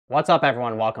What's up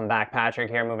everyone, welcome back. Patrick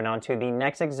here, moving on to the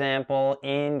next example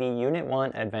in the Unit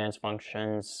 1 Advanced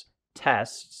Functions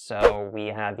test. So we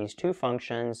have these two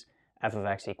functions, f of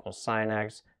x equals sine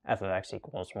x, f of x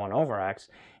equals 1 over x,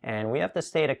 and we have to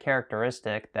state a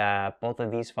characteristic that both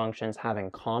of these functions have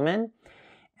in common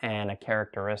and a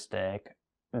characteristic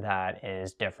that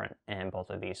is different in both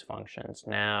of these functions.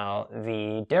 Now,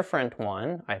 the different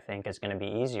one, I think, is going to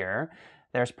be easier.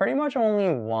 There's pretty much only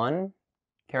one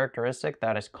characteristic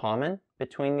that is common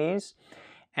between these,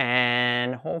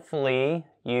 and hopefully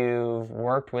you've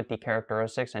worked with the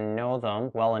characteristics and know them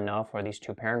well enough for these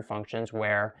two parent functions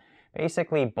where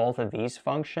basically both of these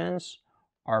functions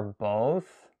are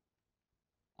both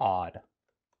odd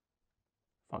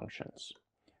functions,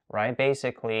 right?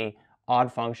 Basically,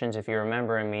 odd functions, if you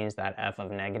remember, it means that f of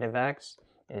negative x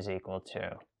is equal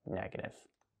to negative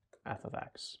f of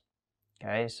x.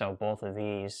 Okay, so both of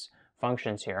these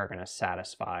functions here are going to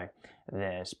satisfy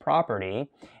this property.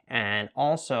 And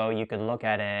also you could look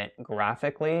at it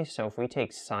graphically. So if we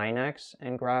take sine x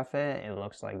and graph it, it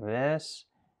looks like this.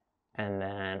 And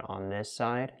then on this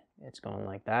side, it's going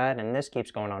like that. And this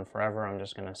keeps going on forever. I'm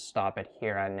just going to stop it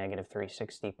here at negative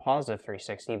 360, positive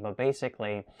 360. But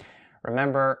basically,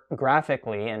 remember,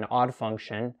 graphically, an odd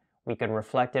function, we could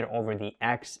reflect it over the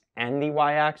x and the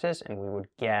y-axis, and we would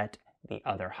get the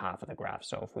other half of the graph.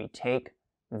 So if we take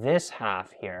this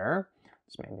half here,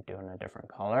 let's maybe do it in a different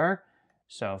color.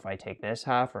 So if I take this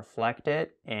half, reflect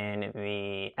it in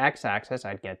the x-axis,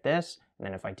 I'd get this. And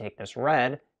then if I take this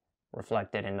red,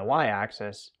 reflect it in the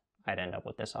y-axis, I'd end up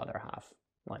with this other half,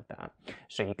 like that.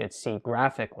 So you could see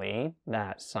graphically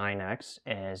that sine x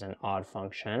is an odd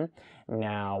function.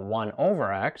 Now 1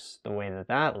 over x, the way that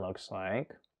that looks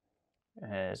like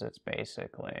is it's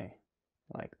basically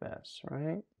like this,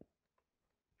 right?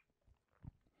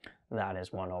 That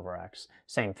is 1 over x.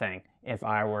 Same thing. If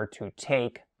I were to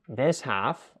take this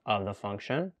half of the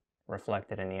function,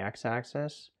 reflect it in the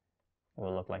x-axis, it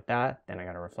will look like that. Then I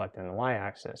got to reflect it in the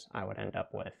y-axis. I would end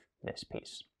up with this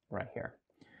piece right here.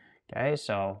 Okay,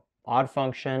 so odd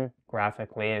function,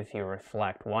 graphically, if you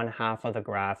reflect one half of the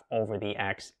graph over the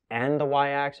x and the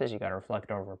y-axis, you got to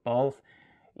reflect over both,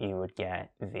 you would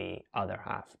get the other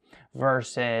half.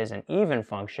 Versus an even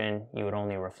function, you would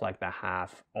only reflect the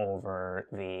half over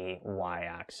the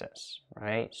y-axis,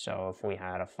 right? So if we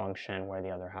had a function where the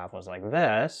other half was like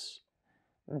this,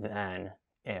 then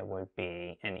it would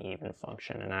be an even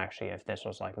function. And actually, if this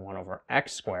was like 1 over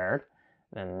x squared,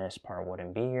 then this part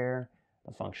wouldn't be here.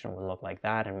 The function would look like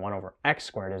that, and 1 over x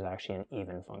squared is actually an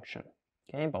even function.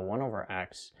 Okay, but 1 over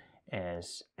x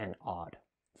is an odd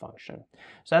function.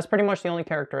 So that's pretty much the only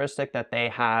characteristic that they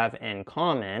have in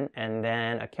common. And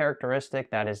then a characteristic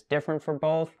that is different for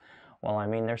both, well, I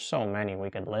mean, there's so many,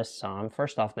 we could list some.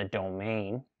 First off, the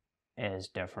domain is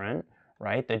different,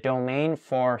 right? The domain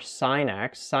for sine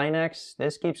x,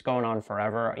 this keeps going on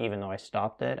forever, even though I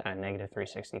stopped it at negative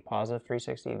 360, positive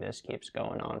 360. This keeps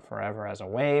going on forever as a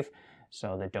wave.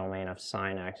 So the domain of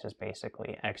sine x is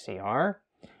basically xer.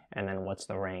 And then what's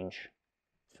the range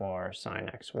for sine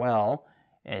x? Well,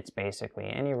 it's basically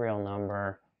any real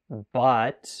number,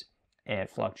 but it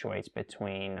fluctuates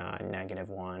between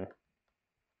 -1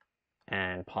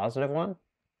 and +1,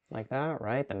 like that,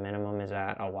 right? The minimum is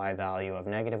at a y value of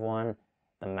 -1.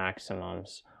 The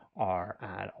maximums are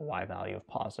at a y value of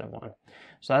 +1.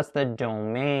 So that's the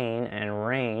domain and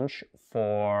range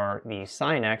for the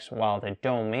sine x, while the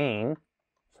domain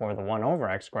for the 1 over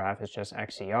x graph is just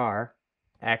xer.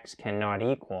 X cannot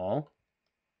equal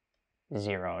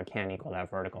 0. It can't equal that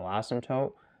vertical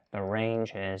asymptote. The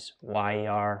range is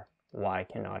YER. Y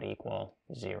cannot equal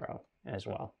 0 as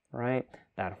well, right?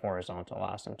 That horizontal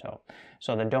asymptote.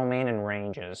 So the domain and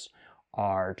ranges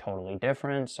are totally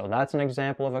different. So that's an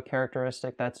example of a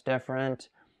characteristic that's different.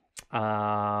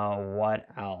 What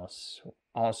else?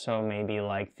 Also maybe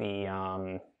like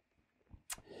the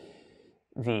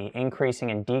increasing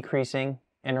and decreasing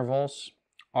intervals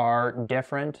are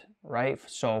different, right?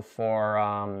 So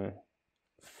for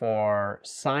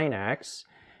sine x,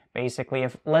 basically,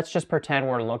 if let's just pretend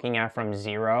we're looking at from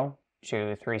 0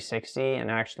 to 360,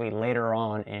 and actually later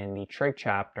on in the trig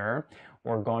chapter,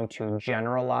 we're going to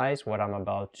generalize what I'm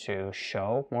about to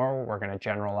show more. We're going to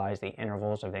generalize the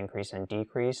intervals of increase and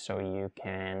decrease, so you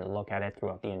can look at it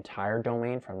throughout the entire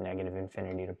domain from negative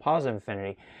infinity to positive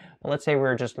infinity. But let's say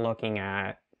we're just looking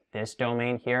at this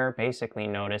domain here. Basically,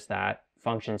 notice that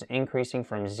functions increasing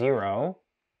from 0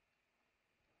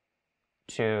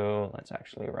 to, let's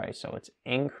actually write, so it's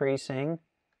increasing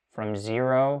from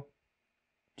 0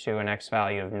 to an x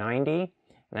value of 90, and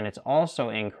then it's also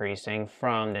increasing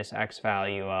from this x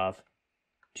value of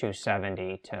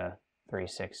 270 to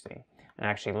 360. And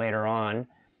actually later on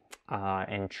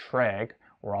in trig,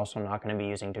 we're also not going to be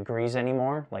using degrees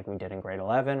anymore like we did in grade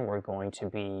 11. We're going to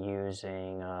be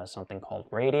using something called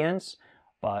radians,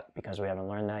 but because we haven't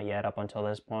learned that yet up until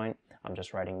this point, I'm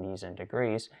just writing these in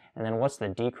degrees. And then what's the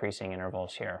decreasing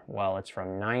intervals here? Well, it's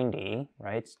from 90,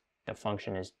 right? The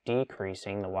function is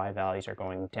decreasing, the y values are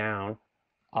going down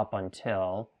up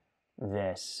until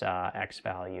this x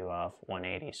value of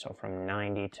 180. So from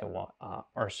 90 to,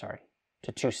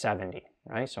 to 270,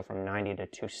 right? So from 90 to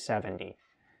 270,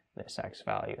 this x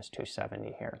value is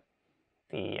 270 here.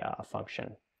 The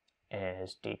function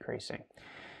is decreasing.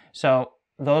 So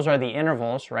those are the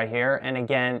intervals right here. And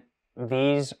again,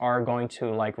 these are going to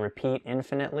like repeat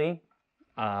infinitely,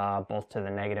 both to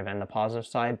the negative and the positive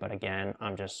side. But again,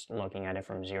 I'm just looking at it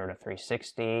from 0 to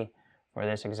 360 for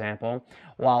this example.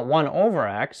 While 1 over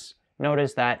x,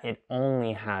 notice that it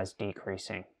only has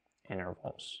decreasing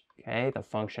intervals. Okay, the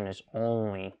function is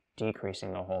only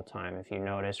decreasing the whole time. If you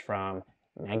notice from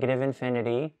negative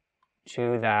infinity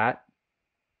to that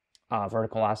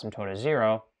vertical asymptote of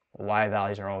 0, the y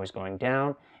values are always going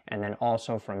down. And then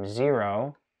also from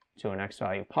 0 to an x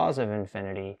value positive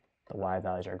infinity, the y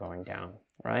values are going down,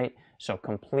 right? So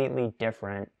completely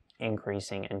different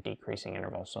increasing and decreasing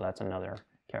intervals. So that's another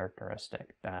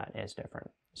characteristic that is different.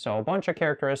 So a bunch of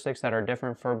characteristics that are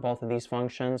different for both of these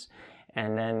functions.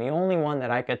 And then the only one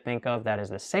that I could think of that is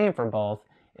the same for both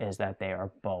is that they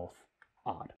are both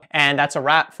odd. And that's a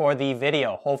wrap for the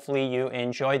video. Hopefully you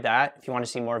enjoyed that. If you want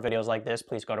to see more videos like this,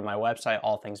 please go to my website,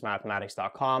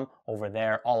 allthingsmathematics.com. Over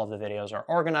there, all of the videos are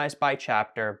organized by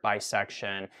chapter, by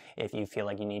section. If you feel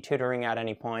like you need tutoring at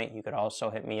any point, you could also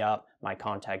hit me up. My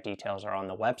contact details are on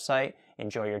the website.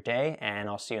 Enjoy your day, and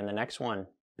I'll see you in the next one.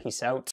 Peace out.